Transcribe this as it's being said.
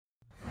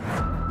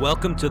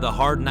Welcome to the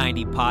Hard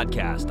 90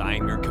 podcast. I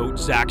am your coach,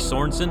 Zach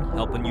Sorensen,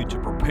 helping you to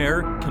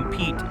prepare,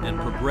 compete, and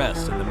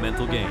progress in the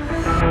mental game.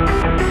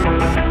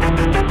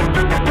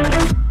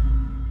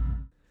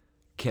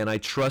 Can I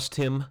trust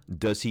him?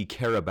 Does he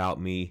care about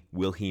me?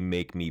 Will he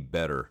make me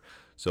better?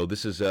 So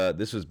this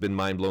has been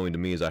mind-blowing to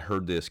me as I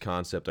heard this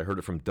concept. I heard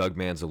it from Doug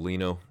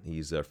Manzolino.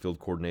 He's a field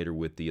coordinator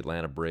with the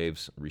Atlanta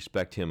Braves.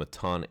 Respect him a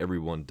ton.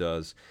 Everyone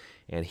does.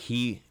 And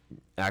he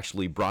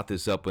actually brought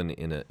this up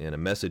in a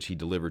message he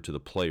delivered to the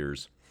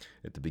players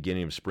at the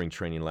beginning of spring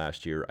training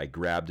last year. I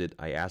grabbed it.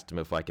 I asked him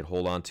if I could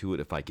hold on to it,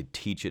 if I could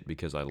teach it,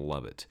 because I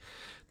love it.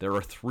 There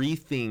are 3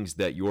 things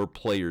that your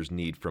players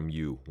need from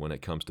you when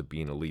it comes to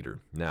being a leader.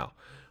 Now,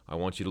 I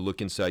want you to look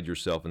inside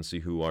yourself and see,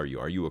 who are you?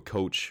 Are you a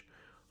coach?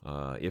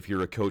 If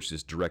you're a coach,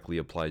 this directly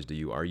applies to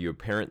you. Are you a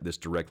parent? This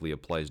directly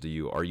applies to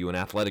you. Are you an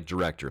athletic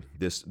director?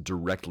 This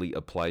directly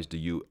applies to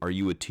you. Are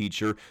you a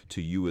teacher?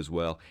 To you as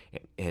well.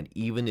 And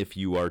even if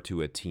you are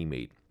to a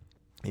teammate,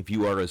 if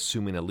you are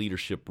assuming a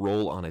leadership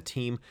role on a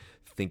team,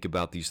 think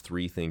about these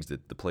 3 things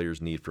that the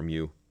players need from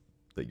you,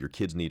 that your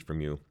kids need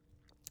from you,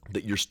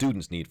 that your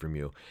students need from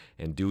you,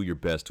 and do your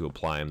best to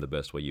apply them the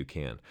best way you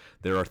can.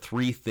 There are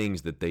 3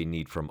 things that they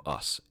need from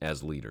us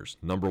as leaders.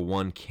 Number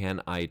 1,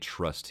 can I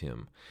trust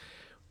him?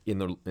 In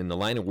the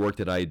line of work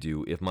that I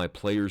do, if my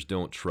players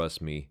don't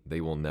trust me, they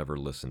will never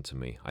listen to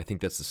me. I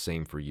think that's the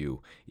same for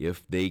you.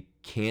 If they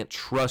can't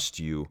trust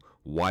you,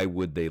 why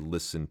would they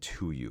listen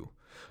to you?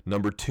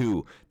 Number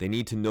 2, they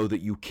need to know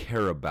that you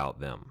care about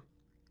them.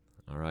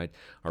 All right?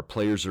 Our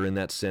players are in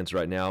that sense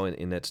right now,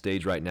 in that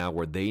stage right now,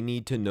 where they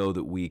need to know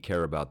that we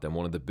care about them.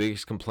 One of the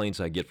biggest complaints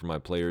I get from my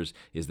players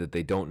is that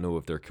they don't know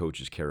if their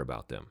coaches care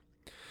about them.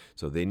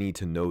 So they need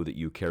to know that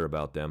you care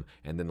about them.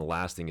 And then the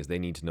last thing is they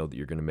need to know that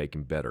you're going to make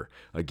them better.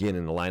 Again,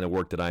 in the line of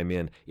work that I'm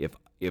in,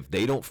 if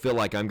they don't feel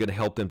like I'm going to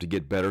help them to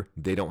get better,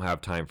 they don't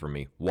have time for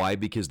me. Why?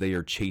 Because they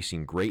are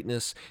chasing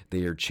greatness.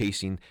 They are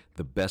chasing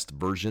the best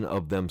version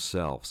of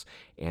themselves.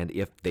 And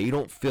if they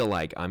don't feel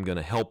like I'm going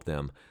to help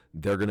them,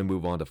 they're going to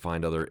move on to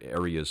find other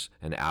areas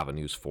and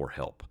avenues for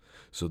help.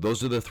 So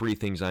those are the 3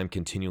 things I'm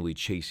continually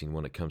chasing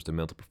when it comes to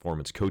mental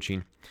performance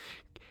coaching.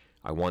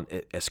 I want,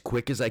 as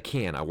quick as I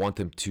can, I want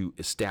them to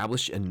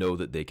establish and know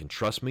that they can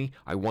trust me.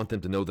 I want them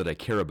to know that I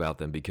care about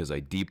them, because I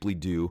deeply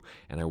do,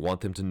 and I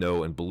want them to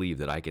know and believe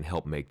that I can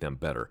help make them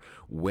better.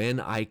 When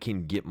I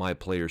can get my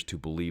players to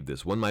believe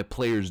this, when my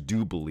players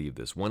do believe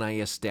this, when I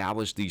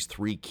establish these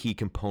 3 key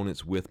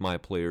components with my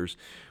players,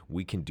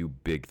 we can do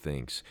big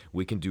things.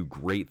 We can do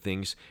great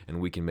things,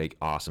 and we can make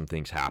awesome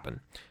things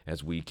happen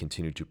as we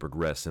continue to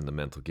progress in the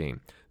mental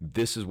game.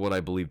 This is what I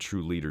believe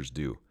true leaders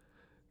do.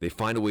 They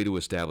find a way to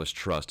establish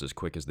trust as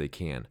quick as they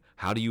can.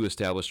 How do you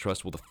establish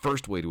trust? Well, the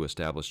first way to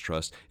establish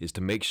trust is to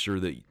make sure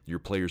that your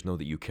players know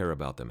that you care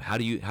about them. How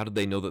do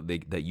they know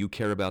that you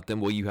care about them?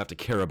 Well, you have to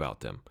care about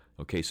them.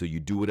 Okay, so you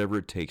do whatever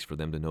it takes for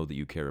them to know that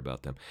you care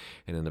about them.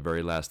 And then the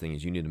very last thing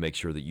is you need to make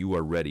sure that you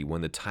are ready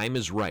when the time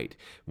is right,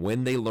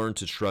 when they learn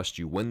to trust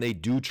you, when they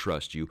do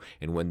trust you,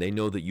 and when they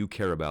know that you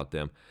care about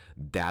them.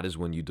 That is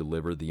when you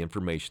deliver the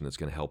information that's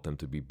going to help them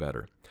to be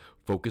better.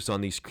 Focus on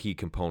these key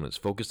components.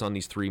 Focus on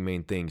these 3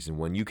 main things. And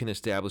when you can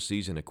establish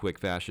these in a quick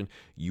fashion,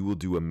 you will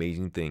do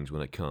amazing things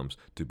when it comes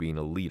to being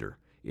a leader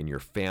in your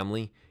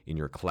family, in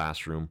your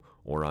classroom,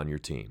 or on your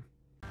team.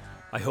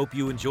 I hope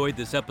you enjoyed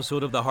this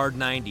episode of the Hard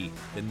 90,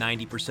 the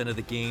 90% of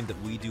the game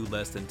that we do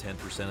less than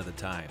 10% of the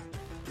time.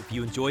 If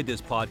you enjoyed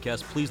this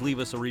podcast, please leave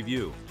us a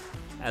review.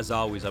 As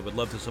always, I would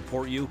love to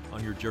support you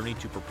on your journey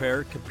to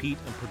prepare, compete,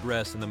 and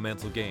progress in the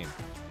mental game.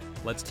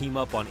 Let's team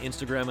up on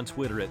Instagram and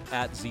Twitter at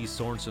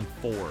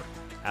 @ZSorensen4.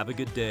 Have a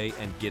good day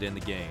and get in the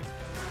game.